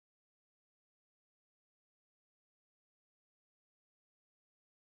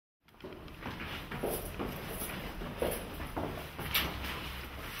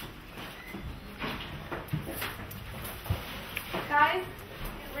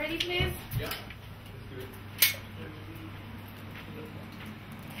ready, please? Yeah.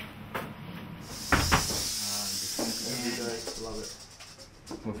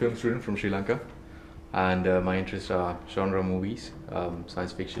 I'm a film student from Sri Lanka, and my interests are genre movies,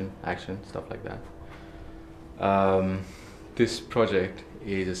 science fiction, action, stuff like that. This project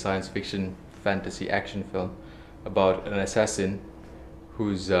is a science fiction fantasy action film about an assassin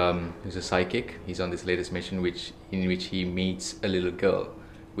who's a psychic. He's on this latest mission in which he meets a little girl,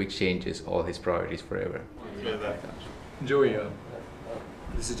 which changes all his priorities forever. Joey,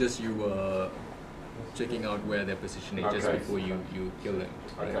 this is just you checking out where their position is just before you kill them.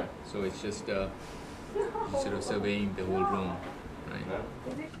 Right? Okay. So it's just you sort of surveying the whole room. Right?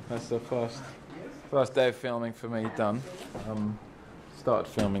 That's the first day of filming for me done. Started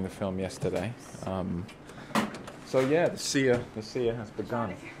filming the film yesterday. So yeah, the Seer has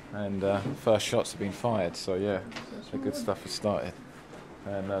begun, and first shots have been fired. So yeah, the good stuff has started.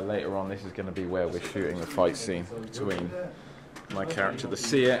 And later on, this is going to be where we're shooting the fight scene between my character, the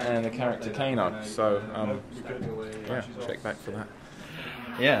Seer, and the character Kano. So yeah, check back for that.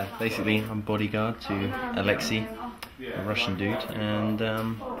 Yeah, basically I'm bodyguard to Alexei, a Russian dude, and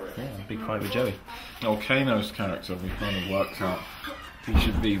yeah, a big fight with Joey. Well, Kano's character, we kind of worked out he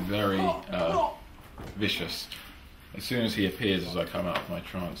should be very vicious. As soon as he appears as I come out of my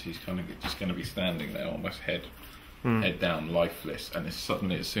trance, he's kind of just going to be standing there, almost head down, lifeless, and as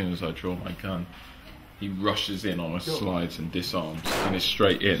soon as I draw my gun, he rushes in, almost slides and disarms, and is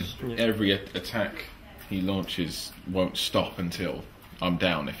straight in. Every attack he launches won't stop until I'm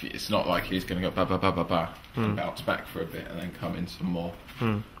down. If it's not like he's going to go ba ba ba ba ba and bounce back for a bit and then come in some more.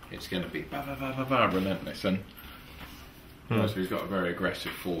 It's going to be ba ba ba ba ba, relentless, and so he's got a very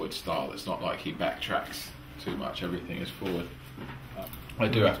aggressive forward style. It's not like he backtracks too much. Everything is forward. I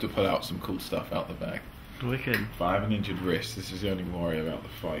do have to pull out some cool stuff out the bag. Wicked. But I have an injured wrist. This is the only worry about the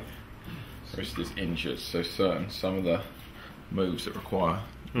fight. Wrist is injured, so some of the moves that require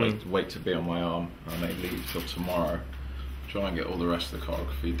weight to be on my arm, I may leave till tomorrow. Try and get all the rest of the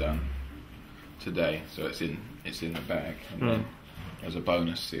choreography done today, so it's in the bag, and then as a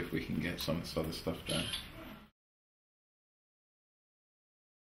bonus, see if we can get some of this other stuff done.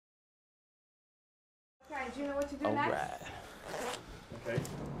 Okay, do you know what to do next? Right. Okay.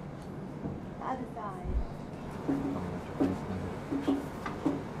 The other side.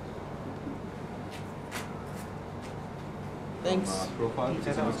 Thanks. Profile.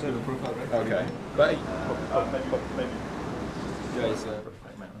 Profile, right? Okay. But Maybe. Guys,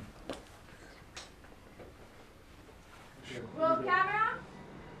 Roll camera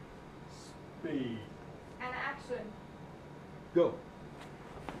Speed. and action. Go.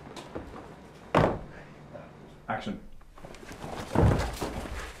 Action.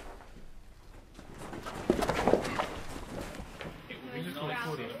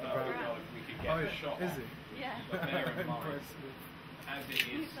 Is it? Yeah. But bear in mind, as it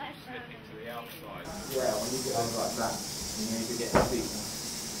is slipping to the outside. Yeah, when you get over like that, you need to get your feet.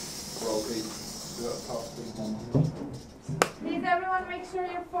 Roll please. Do it past please. Please, everyone, make sure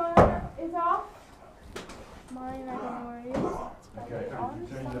your phone is off. Mine, I don't know where it is. Okay, On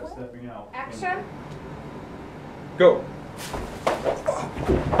change that somewhere. stepping out. Action. Go.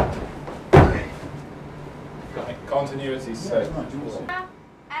 Continuity set. And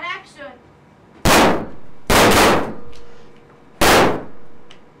action.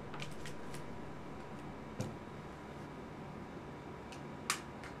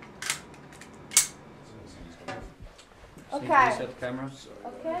 Okay. Set the camera.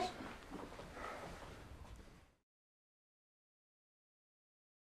 Okay.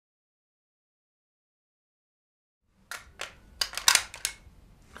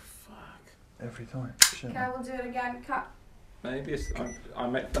 Every time. Shit. Okay, we'll do it again. Cut. maybe it's, I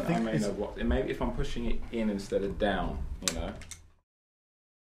may know what. Maybe if I'm pushing it in instead of down, you know.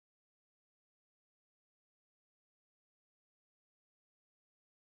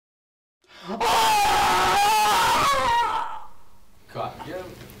 cut.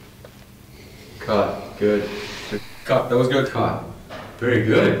 Cut. Good. Cut. That was good. Cut. Very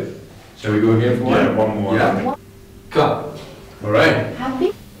good. Shall we go again for one? Yeah, one more. Yeah. Cut. All right.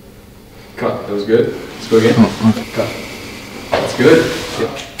 Happy? Cut. That was good. Let's go again. Cut. That's good.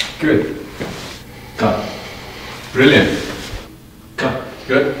 Yeah. Good. Cut. Brilliant.